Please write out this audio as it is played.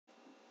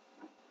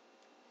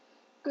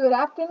Good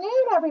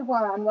afternoon,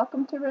 everyone.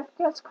 Welcome to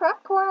Rivqyah's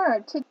Craft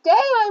Corner. Today,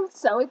 I'm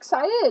so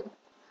excited.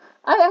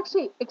 I'm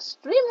actually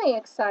extremely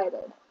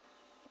excited.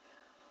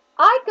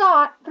 I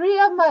got 3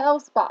 of my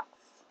Elves boxes.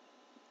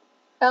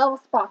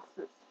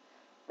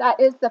 That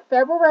is the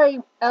February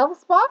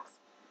Elves Box,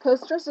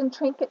 coasters and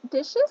trinket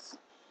dishes.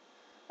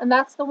 And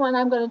that's the one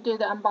I'm going to do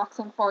the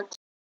unboxing for.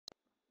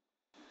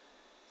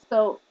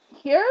 So,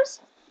 here's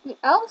the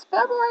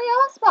February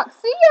Elves Box.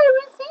 See, I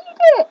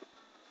received it.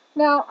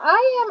 Now,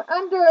 I am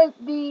under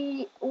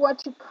the,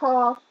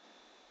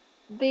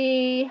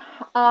 the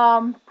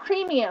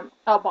premium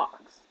Elves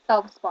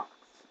Box.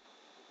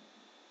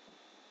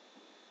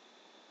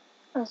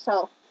 And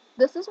so,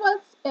 this is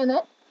what's in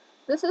it.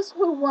 This is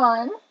who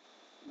won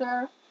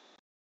their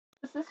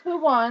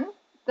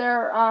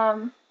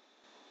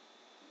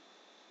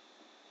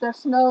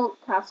snow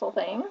castle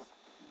things.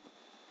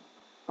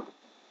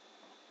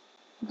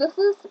 This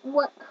is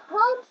what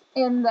comes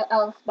in the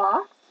Elves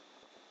box.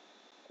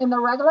 In the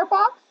regular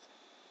box,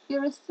 you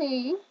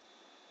receive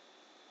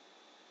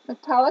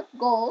metallic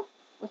gold,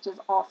 which is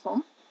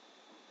awesome.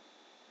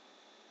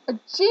 A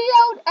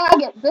geode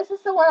agate. This is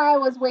the one I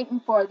was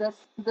waiting for,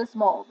 this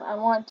mold. I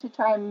want to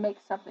try and make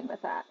something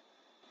with that.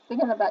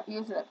 Thinking about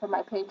using it for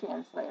my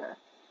Patreons later.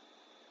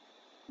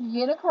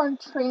 Unicorn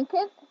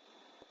trinket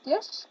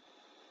dish.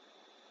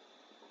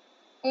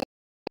 And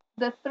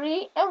the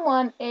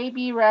 3-in-1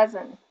 AB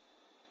resin.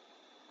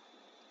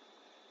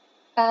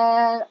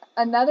 And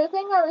another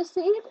thing I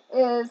received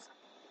is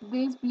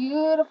these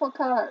beautiful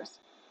colors.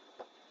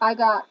 I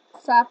got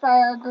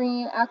sapphire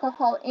green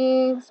alcohol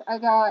inks. I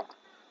got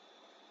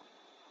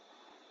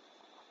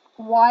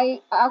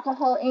white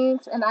alcohol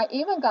inks. And I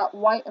even got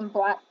white and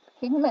black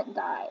pigment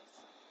dyes.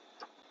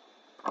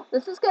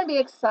 This is going to be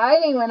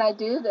exciting when I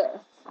do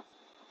this.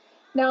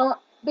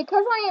 Now,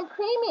 because I am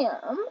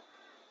premium,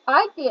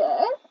 I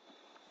get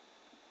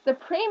the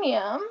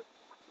premium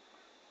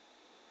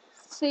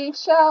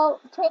seashell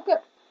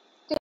trinket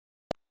dish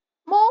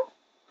mold,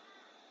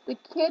 the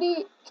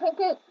kitty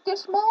trinket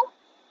dish mold,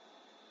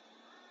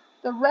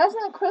 the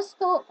resin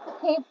crystal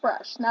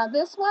paintbrush. Now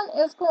this one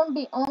is going to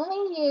be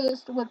only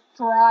used with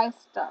dry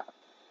stuff.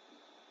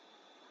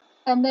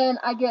 And then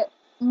I get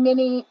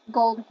mini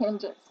gold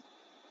hinges.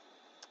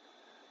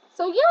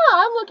 So yeah,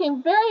 I'm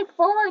looking very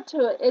forward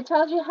to it. It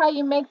tells you how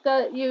you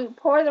you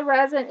pour the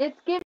resin.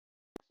 It gives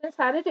you instructions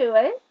how to do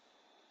it.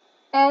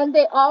 And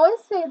they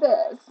always say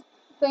this: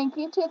 thank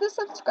you to the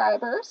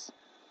subscribers.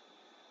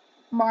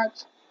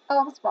 March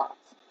Elves Box.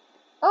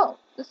 Oh,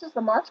 this is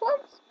the March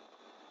ones?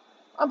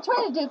 I'm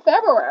trying to do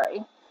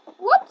February.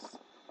 Whoops!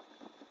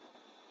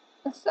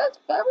 It says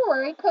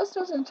February,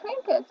 coasters and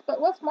trinkets, but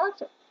what's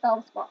March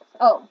Elves Box?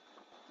 Oh.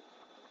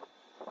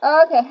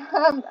 Okay,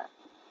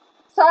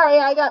 sorry,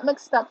 I got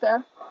mixed up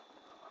there.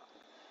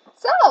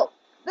 So,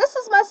 this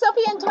is my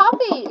Sophie and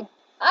Toffee.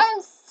 I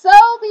am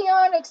so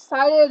beyond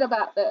excited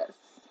about this.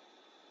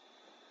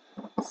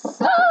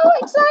 So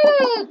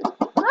excited!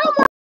 Drum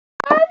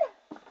roll!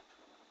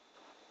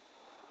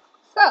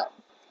 So,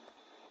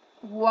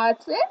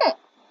 what's in it?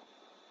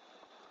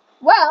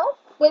 Well,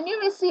 when you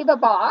receive a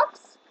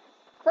box,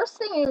 first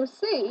thing you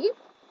receive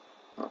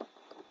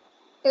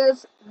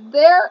is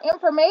their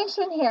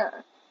information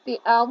here. The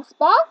Elves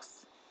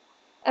box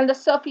and the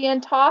Sophie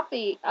and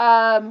Toffee.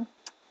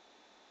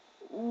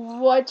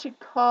 What you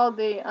call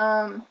the,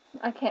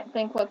 I can't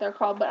think what they're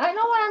called, but I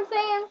know what I'm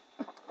saying.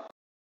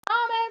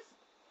 Promise.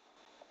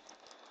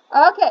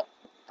 Okay.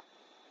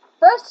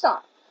 First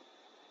off,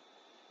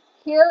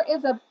 here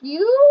is a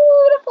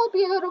beautiful,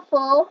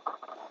 beautiful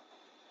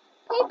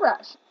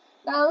paintbrush.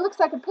 Now it looks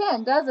like a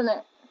pen, doesn't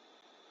it?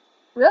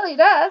 Really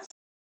does.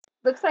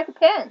 Looks like a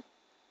pen.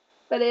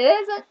 But it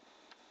isn't.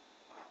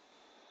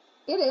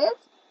 It is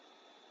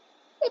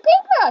a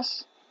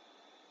paintbrush.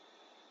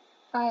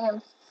 I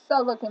am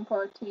so looking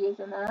forward to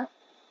using that.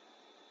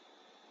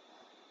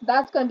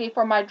 That's going to be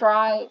for my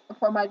dry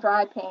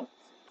paints.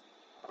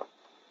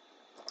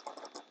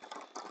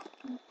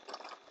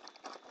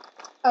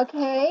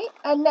 Okay,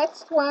 and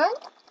next one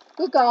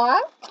we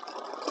got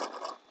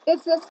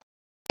is this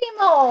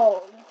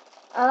mold.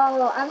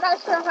 Oh, I'm not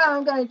sure how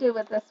I'm going to do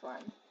with this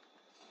one.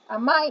 I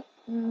might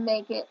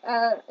make it.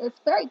 It's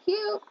very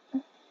cute,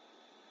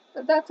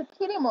 but that's a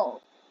kitty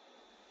mold.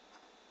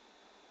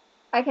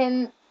 I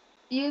can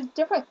use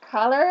different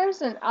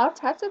colors and all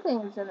types of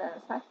things in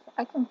this.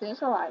 I can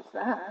visualize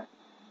that.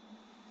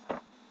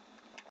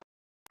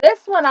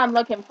 This one I'm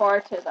looking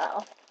forward to,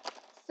 though.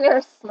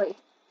 Seriously.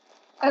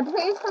 And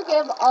please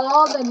forgive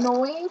all the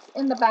noise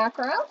in the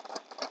background.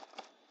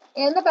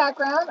 In the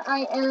background,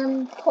 I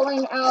am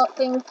pulling out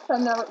things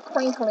from the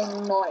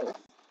crinkling noise.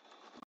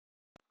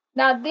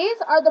 Now,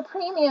 these are the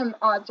premium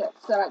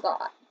objects that I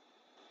got.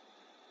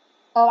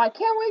 Oh, I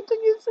can't wait to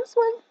use this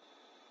one.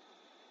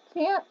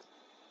 Can't.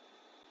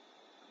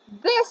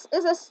 This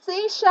is a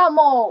seashell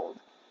mold.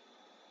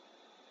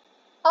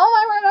 Oh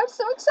my word, I'm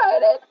so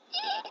excited.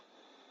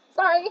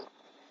 Sorry.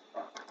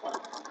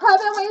 I've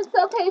been waiting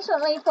so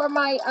patiently for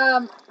my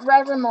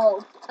resin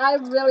molds. I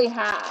really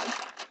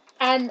have.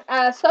 And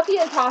Sophie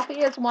and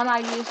Toffee is one I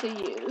usually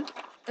use.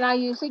 And I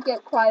usually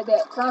get quite a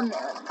bit from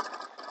them.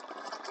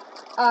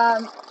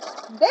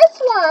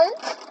 This one,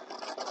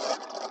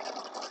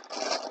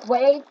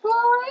 wait for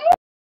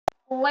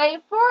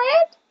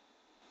it.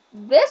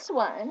 This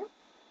one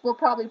will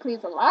probably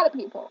please a lot of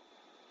people.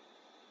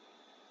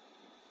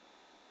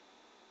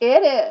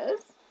 It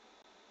is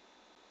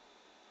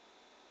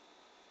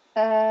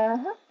a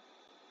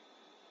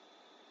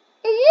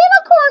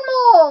unicorn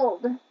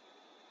mold.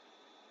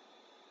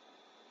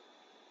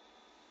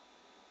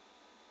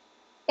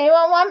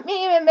 Anyone want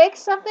me to make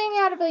something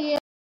out of a unicorn?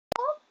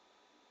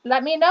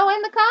 Let me know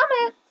in the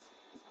comments.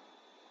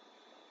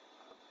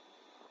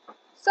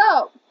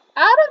 So,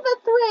 out of the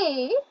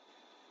three,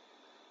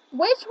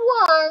 which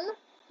one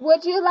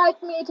would you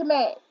like me to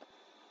make?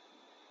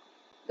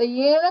 The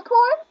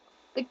unicorn,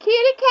 the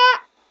kitty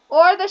cat,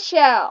 or the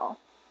shell?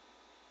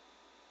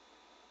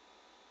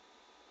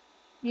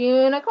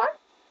 Unicorn,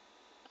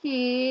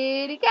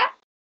 kitty cat,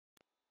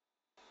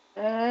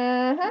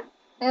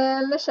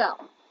 and the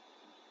shell.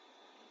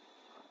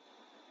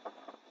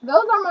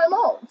 Those are my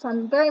molds.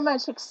 I'm very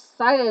much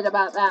excited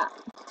about that.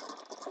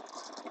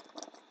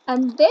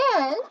 And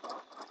then,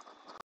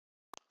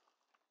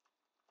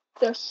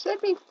 there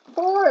should be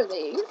 4 of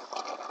these.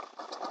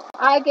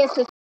 I get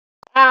to try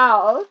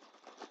out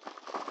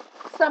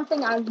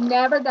something I've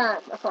never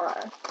done before.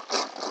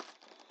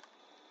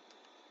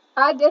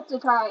 I get to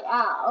try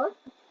out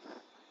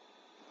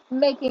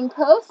making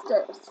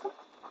coasters.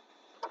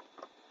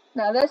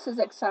 Now this is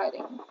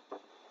exciting.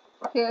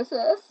 Here's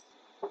this.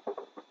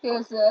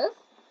 Here's this.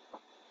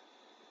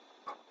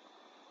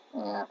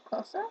 Yeah,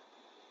 closer.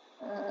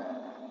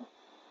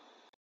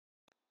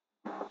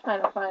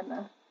 Trying to find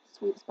the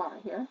sweet spot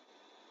here.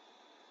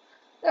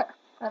 There,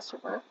 that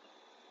should work.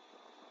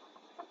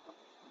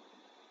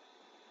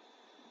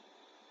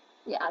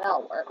 Yeah,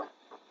 that'll work.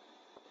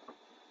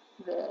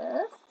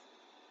 This.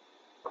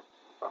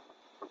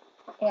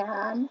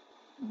 And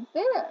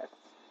this.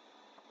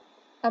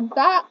 And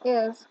that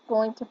is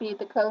going to be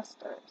the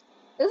coasters.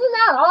 Isn't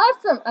that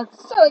awesome? I'm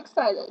so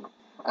excited.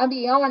 I'm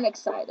beyond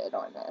excited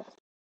on this.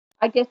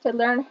 I get to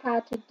learn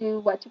how to do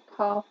what you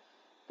call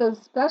those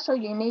special,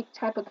 unique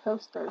type of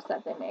coasters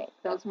that they make.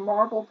 Those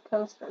marbled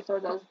coasters or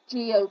those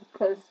geo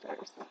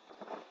coasters.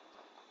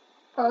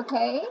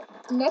 Okay,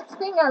 next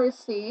thing I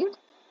received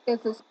is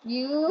this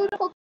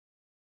beautiful,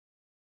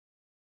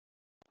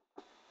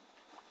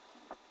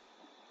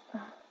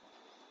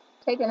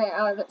 taking it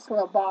out of its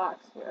little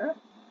box here.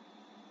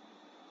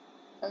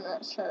 I'm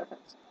not sure if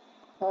it's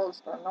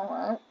closed or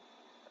not.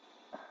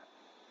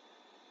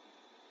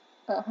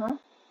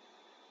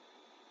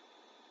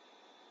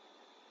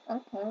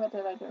 Okay, what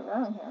did I do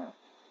wrong here?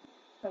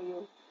 Are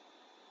you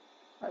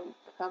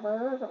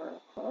covered or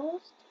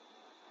closed?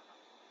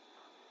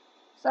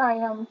 Sorry,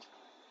 I'm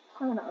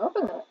trying to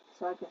open it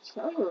so I can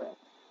show you it.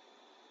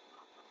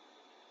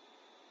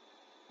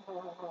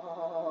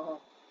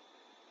 Oh.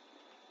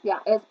 Yeah,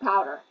 it's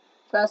powder.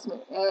 Trust me,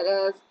 it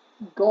is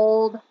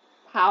gold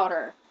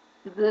powder.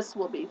 This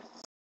will be amazing.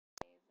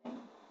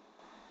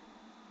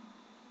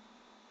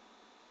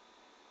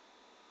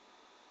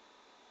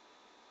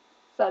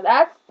 So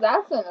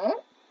that's in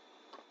it.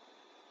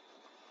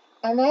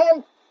 And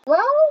then,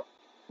 well,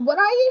 what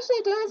I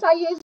usually do is I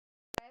use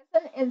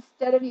resin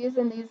instead of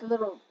using these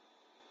little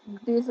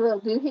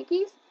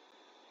doohickeys.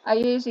 I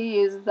usually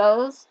use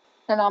those,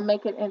 and I'll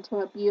make it into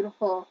a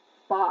beautiful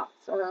box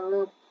or a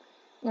little,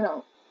 you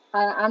know,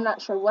 I'm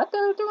not sure what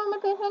they're doing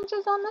with the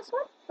hinges on this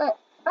one, but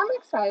I'm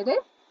excited.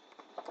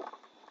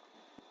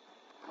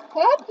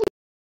 Heck,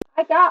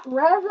 I got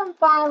resin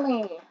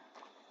finally.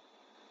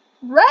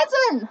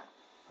 Resin!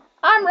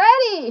 I'm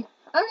ready.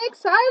 I'm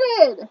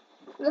excited.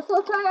 This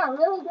will turn out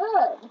really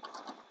good.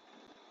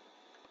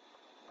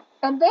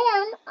 And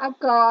then I've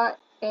got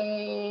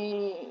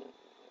a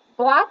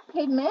black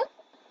pigment,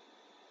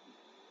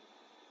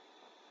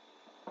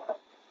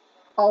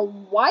 a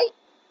white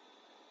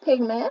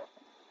pigment,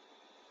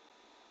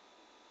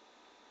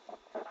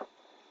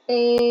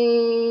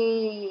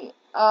 a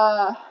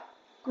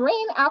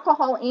green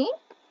alcohol ink,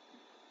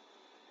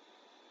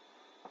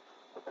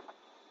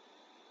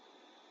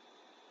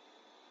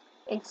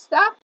 a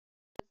stuff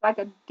like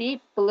a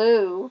deep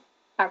blue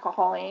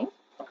alcohol ink,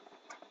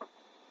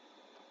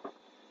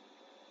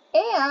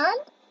 and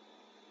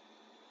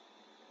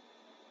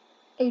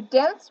a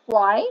dense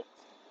white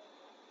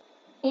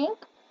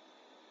ink.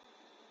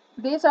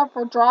 These are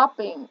for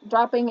dropping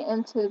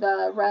into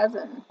the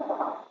resin.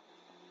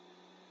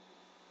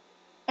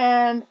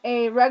 And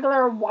a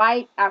regular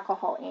white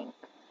alcohol ink.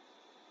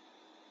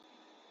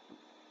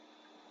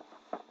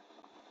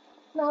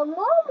 Now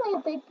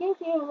normally they give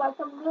you like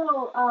a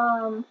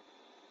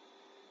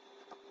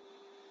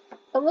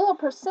little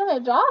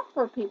percentage off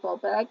for people,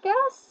 but I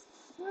guess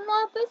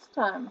not this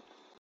time.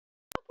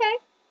 Okay,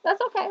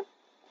 that's okay.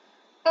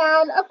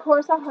 And of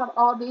course I have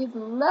all these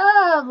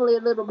lovely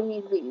little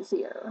beads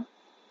here.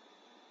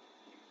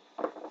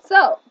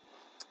 So,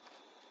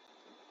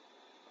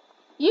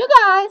 you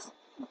guys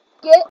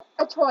get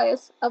a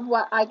choice of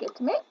what I get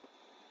to make.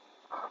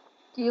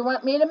 Do you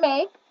want me to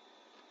make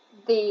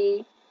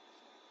the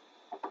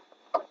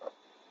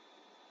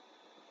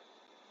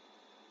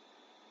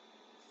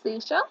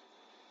seashell,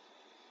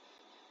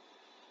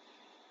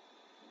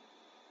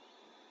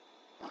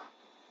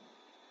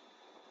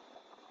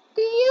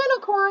 the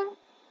unicorn,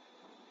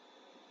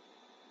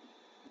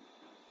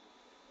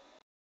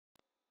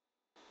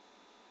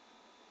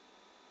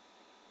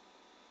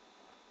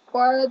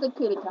 or the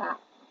kitty cat?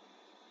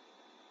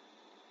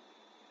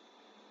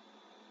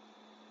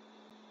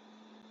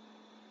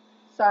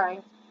 Sorry.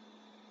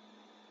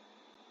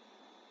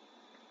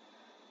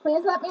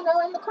 Please let me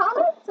know in the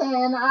comments,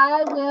 and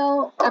I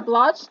will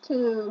oblige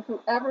to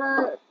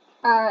whoever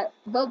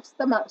votes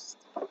the most.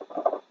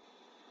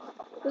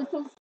 This is the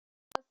most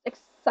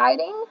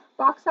exciting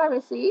box I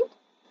received.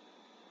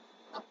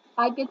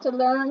 I get to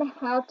learn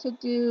how to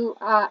do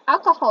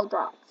alcohol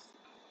drops.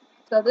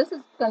 So this is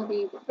going to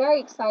be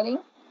very exciting,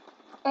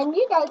 and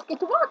you guys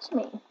get to watch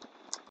me.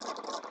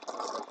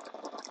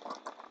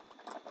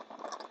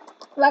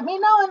 Let me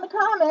know in the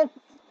comments.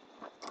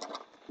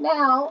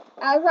 Now,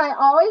 as I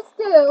always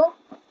do,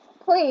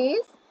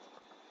 please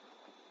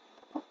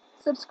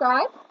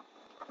subscribe.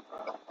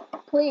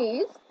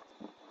 Please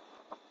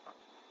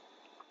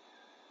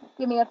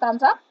give me a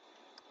thumbs up.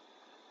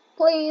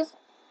 Please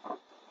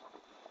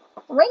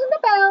ring the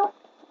bell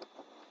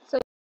so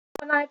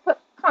when I put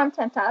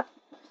content up.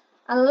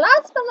 And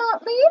last but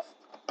not least,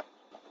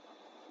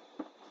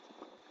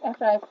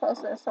 after I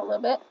close this a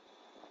little bit,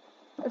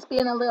 it's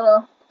being a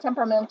little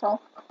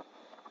temperamental.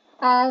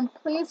 And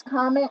please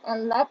comment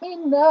and let me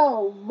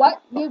know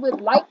what you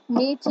would like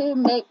me to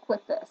make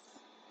with this.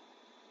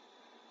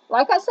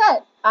 Like I said,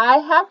 I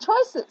have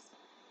choices.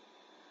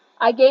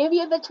 I gave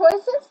you the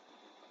choices: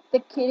 the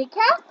kitty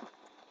cat,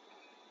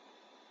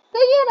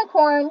 the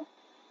unicorn,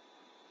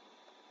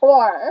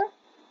 or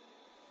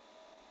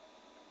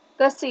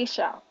the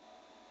seashell.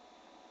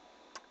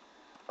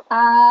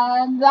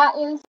 And that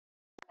is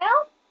now.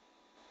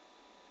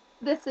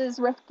 This is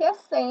Rivqyah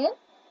saying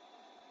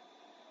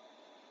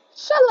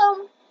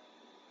Shalom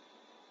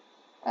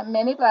and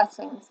many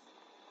blessings.